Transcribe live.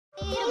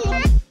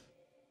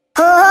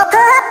Hey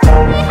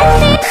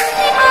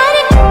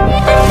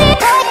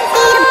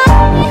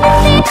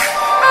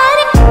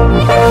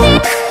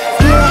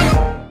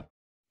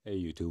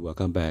YouTube,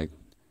 welcome back.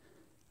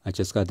 I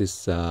just got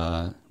this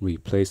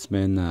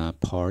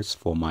replacement parts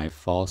for my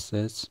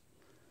faucets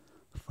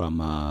from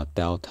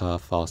Delta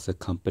Faucet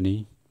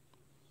Company.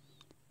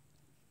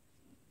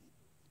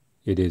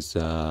 It is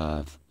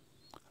a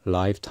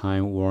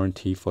lifetime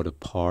warranty for the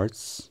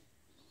parts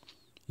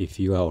if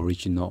you are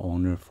original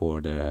owner for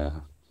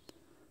the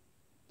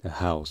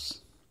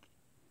house.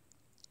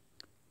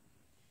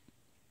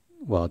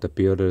 Well, the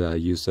builder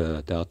use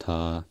a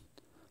Delta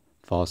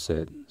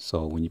Faucet,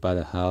 so when you buy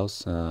the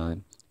house,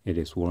 it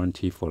is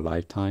warranty for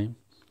lifetime.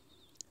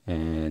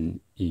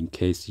 And in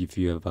case if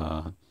you have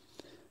a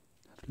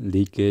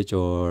leakage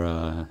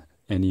or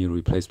any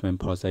replacement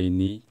parts that you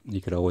need,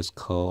 you could always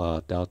call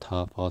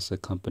Delta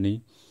Faucet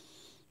Company,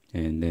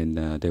 and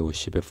then they will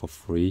ship it for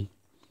free.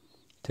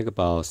 Take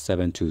about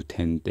 7 to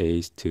 10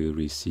 days to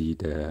receive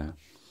the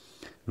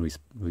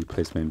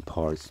replacement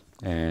parts,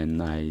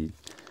 and I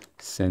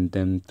send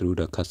them through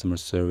the customer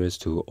service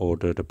to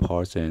order the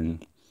parts,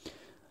 and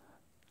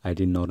I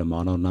didn't know the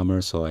model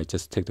number, so I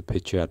just take the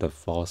picture of the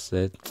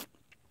faucet,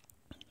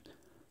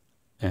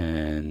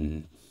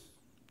 and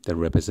the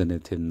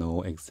representative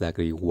know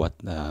exactly what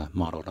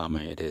model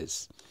number it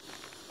is.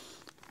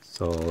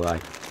 So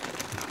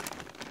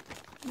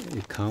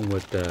it comes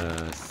with the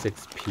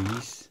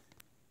 6-piece.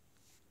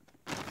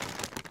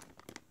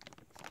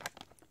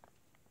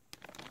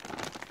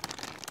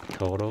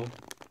 Total.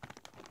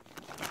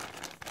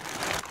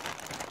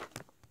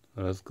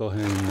 Let's go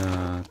ahead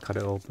and cut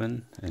it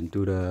open and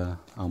do the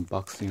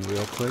unboxing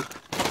real quick.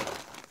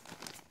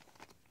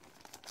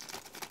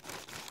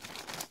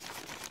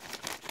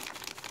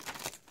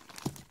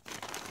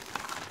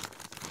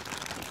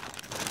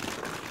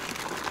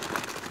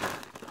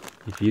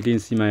 If you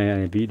didn't see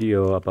my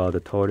video about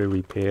the toilet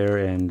repair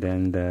and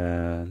then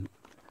the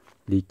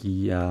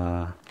leaking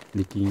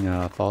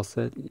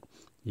faucet,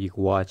 you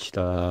can watch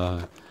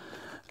the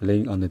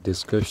link on the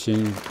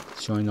description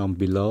showing on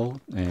below,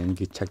 and you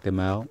can check them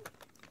out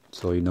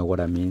so you know what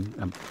I mean.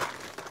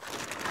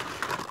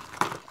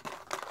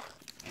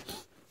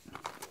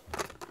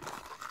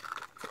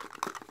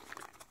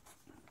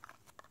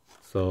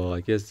 So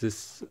I guess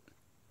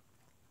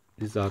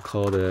these are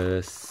called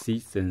the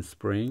seats and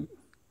spring.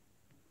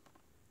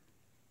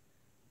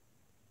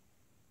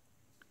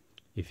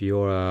 If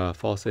your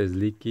faucet is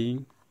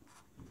leaking,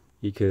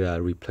 you could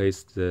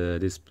replace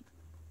this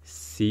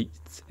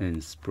seats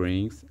and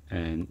springs,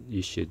 and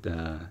you should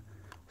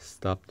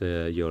stop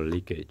your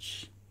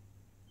leakage.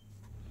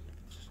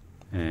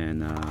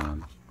 And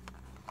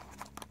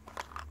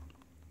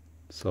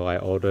so I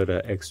ordered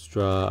an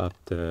extra of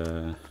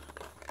the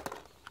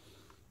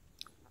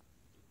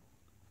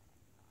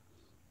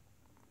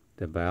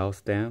valve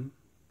stem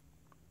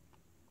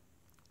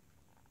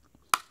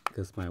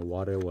because my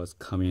water was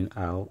coming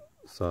out,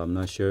 so I'm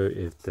not sure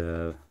if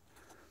the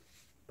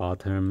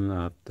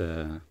bottom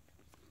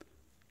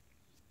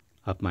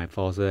of my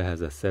faucet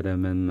has a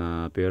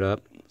sediment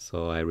buildup,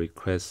 so I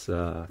request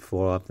 4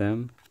 of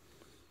them.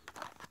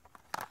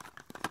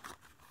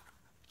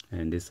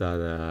 And these are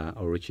the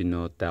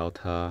original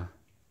Delta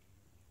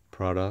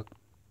product.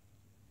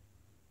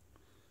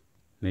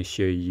 Make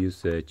sure you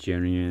use the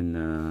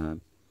genuine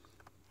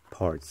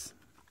parts,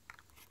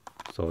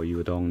 so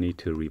you don't need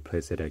to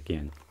replace it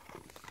again.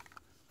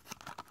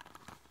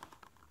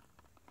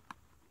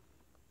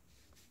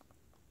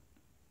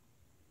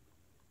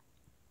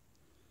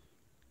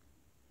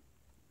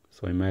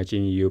 So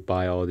imagine you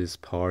buy all these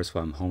parts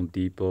from Home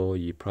Depot,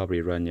 you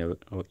probably run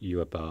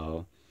you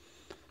about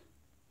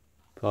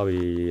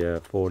probably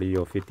 40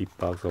 or 50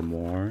 bucks or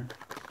more.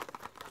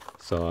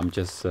 So I'm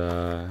just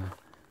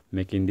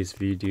making this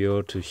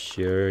video to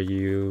share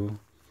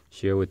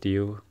with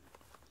you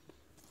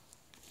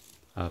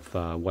of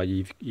what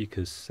you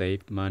could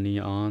save money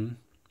on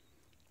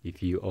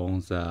if you own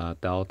the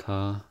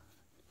Delta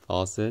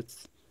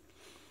faucets.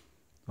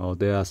 Or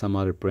there are some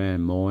other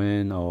brand,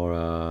 Moen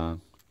or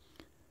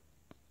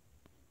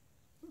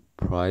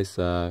Price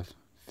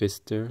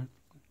Fister.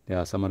 There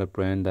are some other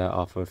brand that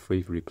offer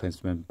free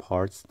replacement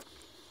parts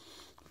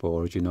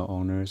for original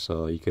owners,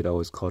 so you could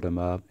always call them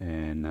up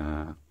and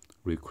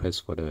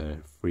request for the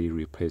free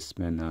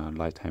replacement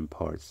lifetime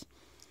parts.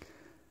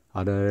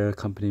 Other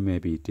company may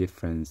be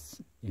different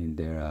in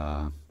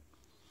their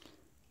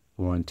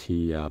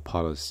warranty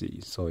policy,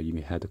 so you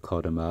may have to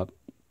call them up.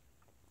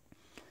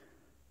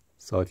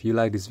 So if you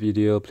like this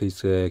video,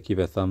 please give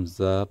a thumbs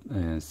up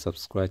and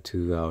subscribe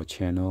to our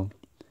channel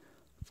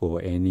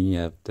for any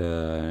of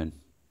the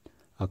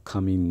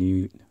upcoming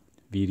new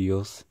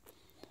videos,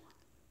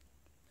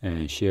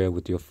 and share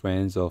with your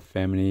friends or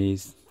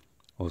families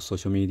or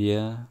social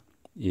media.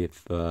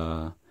 If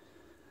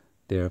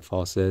their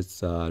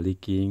faucets are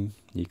leaking,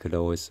 you could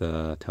always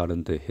tell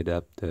them to hit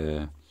up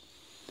the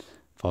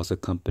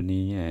faucet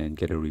company and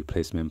get a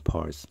replacement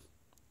parts.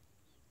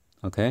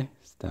 Okay,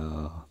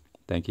 so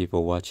thank you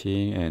for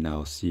watching, and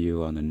I'll see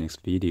you on the next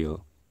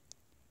video.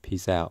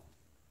 Peace out.